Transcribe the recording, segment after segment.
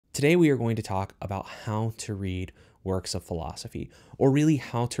Today we are going to talk about how to read works of philosophy, or really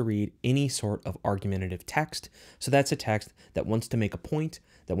how to read any sort of argumentative text. So that's a text that wants to make a point,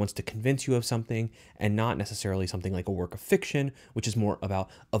 that wants to convince you of something, and not necessarily something like a work of fiction, which is more about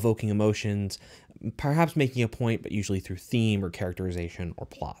evoking emotions, perhaps making a point, but usually through theme or characterization or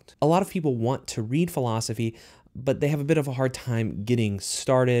plot. A lot of people want to read philosophy, but they have a bit of a hard time getting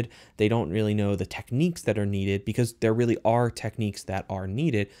started. They don't really know the techniques that are needed, because there really are techniques that are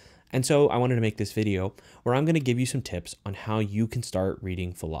needed. And so I wanted to make this video where I'm going to give you some tips on how you can start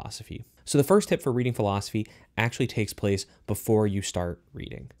reading philosophy. So the first tip for reading philosophy actually takes place before you start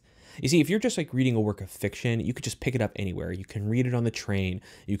reading. You see, if you're just like reading a work of fiction, you could just pick it up anywhere. You can read it on the train,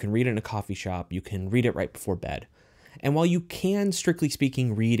 you can read it in a coffee shop, you can read it right before bed. And while you can, strictly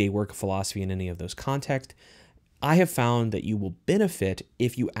speaking, read a work of philosophy in any of those contexts, I have found that you will benefit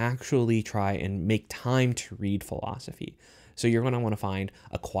if you actually try and make time to read philosophy. So you're going to want to find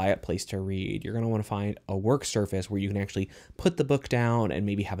a quiet place to read. You're going to want to find a work surface where you can actually put the book down and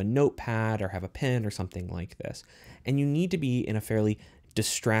maybe have a notepad or have a pen or something like this. And you need to be in a fairly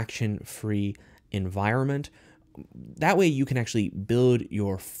distraction-free environment. That way you can actually build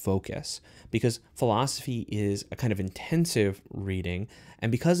your focus, because philosophy is a kind of intensive reading.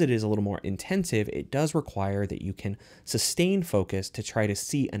 And because it is a little more intensive, it does require that you can sustain focus to try to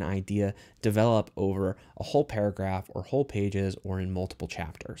see an idea develop over a whole paragraph or whole pages or in multiple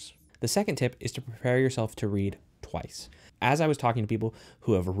chapters. The second tip is to prepare yourself to read twice. As I was talking to people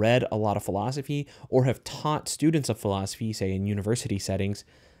who have read a lot of philosophy or have taught students of philosophy, say in university settings,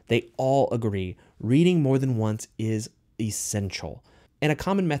 they all agree reading more than once is essential. And a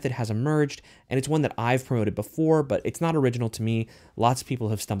common method has emerged, and it's one that I've promoted before, but it's not original to me. Lots of people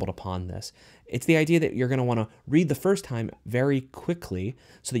have stumbled upon this. It's the idea that you're going to want to read the first time very quickly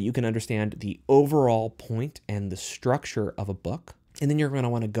so that you can understand the overall point and the structure of a book. And then you're going to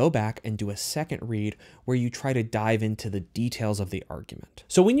want to go back and do a second read where you try to dive into the details of the argument.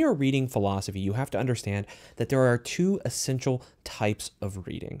 So when you're reading philosophy, you have to understand that there are two essential types of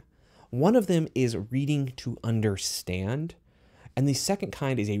reading. One of them is reading to understand, and the second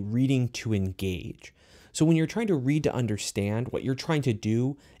kind is a reading to engage. So when you're trying to read to understand, what you're trying to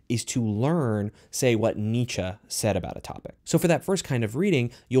do is to learn, say, what Nietzsche said about a topic. So for that first kind of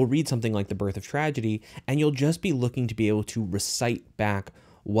reading, you'll read something like The Birth of Tragedy, and you'll just be looking to be able to recite back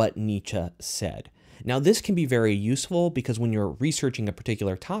what Nietzsche said. Now, this can be very useful because when you're researching a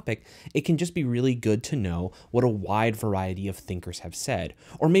particular topic, it can just be really good to know what a wide variety of thinkers have said.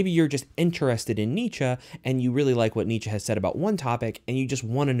 Or maybe you're just interested in Nietzsche and you really like what Nietzsche has said about one topic and you just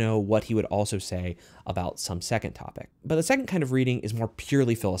want to know what he would also say about some second topic. But the second kind of reading is more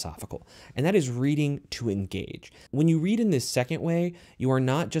purely philosophical, and that is reading to engage. When you read in this second way, you are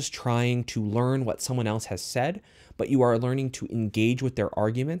not just trying to learn what someone else has said, but you are learning to engage with their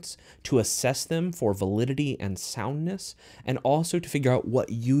arguments, to assess them for validity and soundness, and also to figure out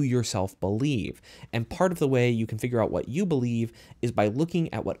what you yourself believe. And part of the way you can figure out what you believe is by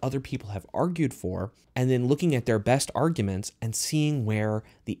looking at what other people have argued for, and then looking at their best arguments and seeing where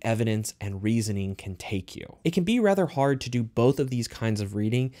the evidence and reasoning can take you. It can be rather hard to do both of these kinds of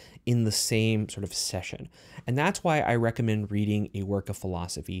reading in the same sort of session. And that's why I recommend reading a work of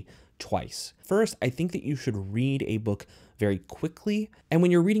philosophy twice. First, I think that you should read a book very quickly. And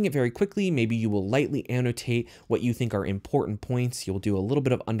when you're reading it very quickly, maybe you will lightly annotate what you think are important points. You'll do a little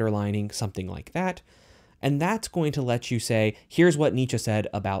bit of underlining, something like that. And that's going to let you say, here's what Nietzsche said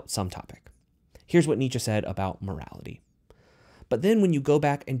about some topic. Here's what Nietzsche said about morality. But then when you go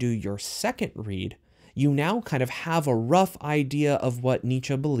back and do your second read, you now kind of have a rough idea of what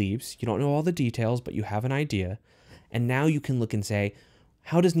Nietzsche believes. You don't know all the details, but you have an idea. And now you can look and say,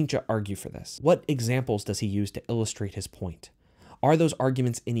 how does Nietzsche argue for this? What examples does he use to illustrate his point? Are those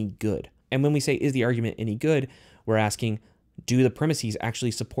arguments any good? And when we say, is the argument any good, we're asking, do the premises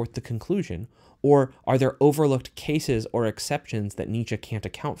actually support the conclusion? Or are there overlooked cases or exceptions that Nietzsche can't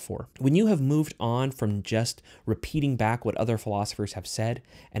account for? When you have moved on from just repeating back what other philosophers have said,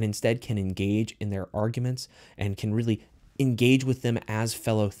 and instead can engage in their arguments and can really engage with them as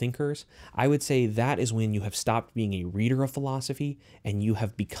fellow thinkers, I would say that is when you have stopped being a reader of philosophy and you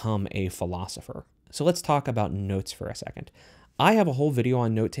have become a philosopher. So let's talk about notes for a second. I have a whole video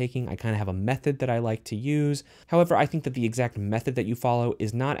on note-taking. I kind of have a method that I like to use. However, I think that the exact method that you follow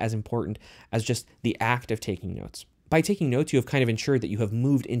is not as important as just the act of taking notes. By taking notes, you have kind of ensured that you have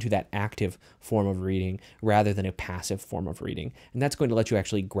moved into that active form of reading rather than a passive form of reading. And that's going to let you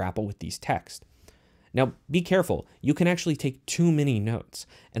actually grapple with these texts. Now, be careful. You can actually take too many notes.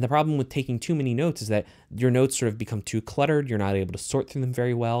 And the problem with taking too many notes is that your notes sort of become too cluttered. You're not able to sort through them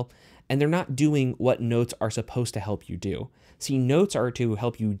very well. and they're not doing what notes are supposed to help you do. See, notes are to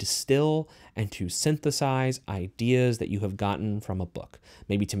help you distill and to synthesize ideas that you have gotten from a book,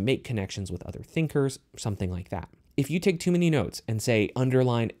 maybe to make connections with other thinkers, something like that. If you take too many notes and say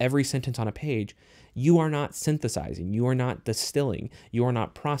underline every sentence on a page, you are not synthesizing, you are not distilling, you are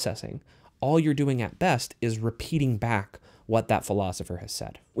not processing. All you're doing at best is repeating back what that philosopher has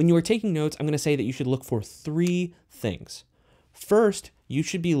said. When you are taking notes, I'm going to say that you should look for 3 things. First, you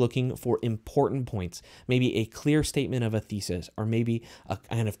should be looking for important points, maybe a clear statement of a thesis, or maybe a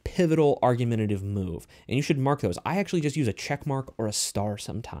kind of pivotal argumentative move, and you should mark those. I actually just use a check mark or a star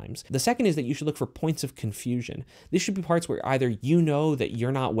sometimes. The second is that you should look for points of confusion. This should be parts where either you know that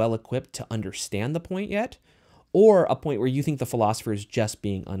you're not well equipped to understand the point yet, or a point where you think the philosopher is just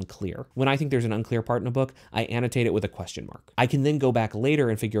being unclear. When I think there's an unclear part in a book, I annotate it with a question mark. I can then go back later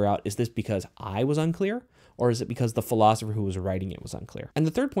and figure out, is this because I was unclear? Or is it because the philosopher who was writing it was unclear? And the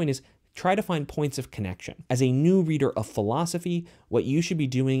third point is try to find points of connection. As a new reader of philosophy, what you should be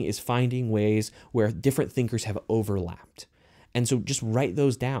doing is finding ways where different thinkers have overlapped. And so just write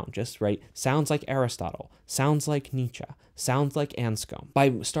those down. Just write, sounds like Aristotle, sounds like Nietzsche, sounds like Anscombe.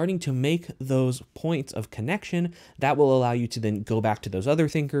 By starting to make those points of connection, that will allow you to then go back to those other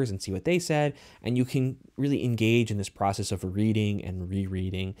thinkers and see what they said, and you can really engage in this process of reading and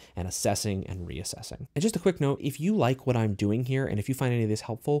rereading and assessing and reassessing. And just a quick note, if you like what I'm doing here and if you find any of this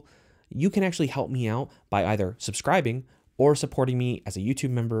helpful, you can actually help me out by either subscribing or supporting me as a YouTube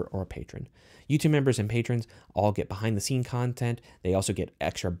member or a patron. YouTube members and patrons all get behind the scene content. They also get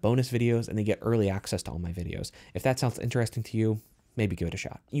extra bonus videos and they get early access to all my videos. If that sounds interesting to you, maybe give it a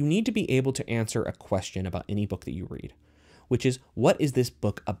shot. You need to be able to answer a question about any book that you read, which is, what is this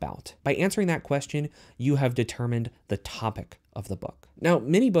book about? By answering that question, you have determined the topic of the book. Now,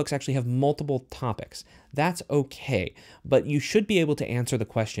 many books actually have multiple topics. That's okay, but you should be able to answer the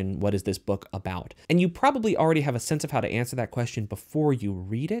question, what is this book about? And you probably already have a sense of how to answer that question before you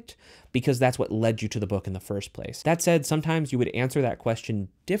read it, because that's what led you to the book in the first place. That said, sometimes you would answer that question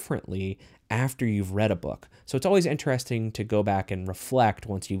differently after you've read a book. So it's always interesting to go back and reflect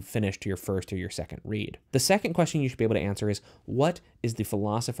once you've finished your first or your second read. The second question you should be able to answer is, what is the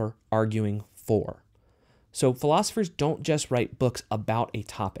philosopher arguing for? So philosophers don't just write books about a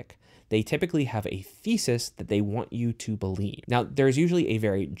topic. They typically have a thesis that they want you to believe. Now, there's usually a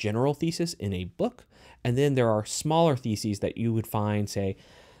very general thesis in a book, and then there are smaller theses that you would find, say,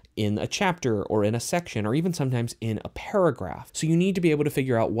 in a chapter or in a section, or even sometimes in a paragraph. So you need to be able to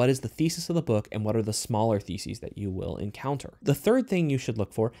figure out what is the thesis of the book and what are the smaller theses that you will encounter. The third thing you should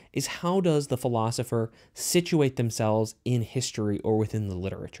look for is, how does the philosopher situate themselves in history or within the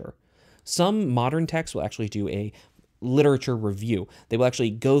literature? Some modern texts will actually do a literature review. They will actually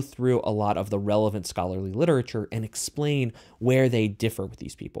go through a lot of the relevant scholarly literature and explain where they differ with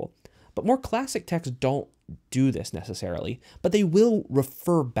these people. But more classic texts don't do this necessarily, but they will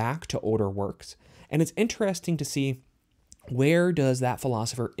refer back to older works. And it's interesting to see, where does that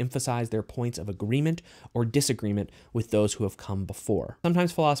philosopher emphasize their points of agreement or disagreement with those who have come before?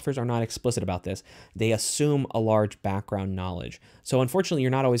 Sometimes philosophers are not explicit about this. They assume a large background knowledge. So unfortunately, you're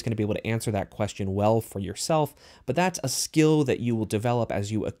not always going to be able to answer that question well for yourself, but that's a skill that you will develop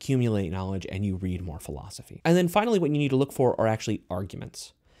as you accumulate knowledge and you read more philosophy. And then finally, what you need to look for are actually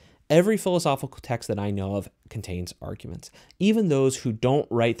arguments. Every philosophical text that I know of contains arguments, even those who don't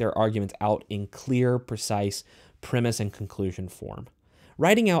write their arguments out in clear, precise premise and conclusion form.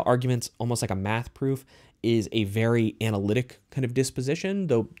 Writing out arguments almost like a math proof is a very analytic kind of disposition,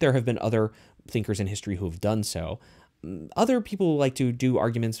 though there have been other thinkers in history who have done so. Other people like to do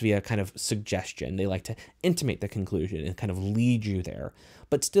arguments via kind of suggestion. They like to intimate the conclusion and kind of lead you there.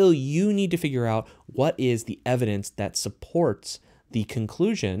 But still, you need to figure out what is the evidence that supports the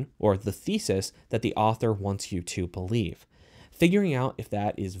conclusion or the thesis that the author wants you to believe. Figuring out if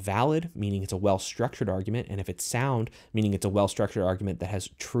that is valid, meaning it's a well-structured argument, and if it's sound, meaning it's a well-structured argument that has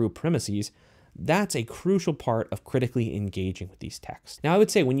true premises, that's a crucial part of critically engaging with these texts. Now, I would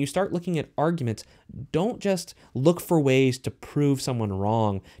say when you start looking at arguments, don't just look for ways to prove someone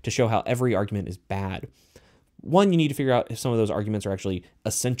wrong to show how every argument is bad. One, you need to figure out if some of those arguments are actually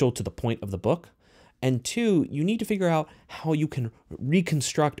essential to the point of the book. And two, you need to figure out how you can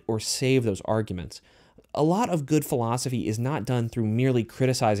reconstruct or save those arguments. A lot of good philosophy is not done through merely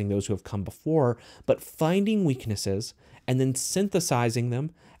criticizing those who have come before, but finding weaknesses and then synthesizing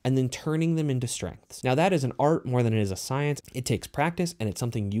them and then turning them into strengths. Now, that is an art more than it is a science. It takes practice, and it's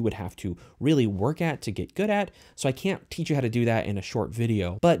something you would have to really work at to get good at. So I can't teach you how to do that in a short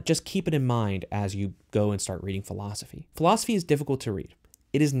video, but just keep it in mind as you go and start reading philosophy. Philosophy is difficult to read.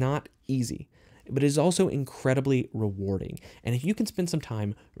 It is not easy. but it is also incredibly rewarding. And if you can spend some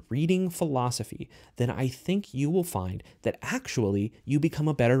time reading philosophy, then I think you will find that actually you become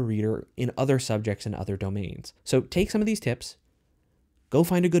a better reader in other subjects and other domains. So take some of these tips, go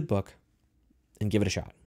find a good book, and give it a shot.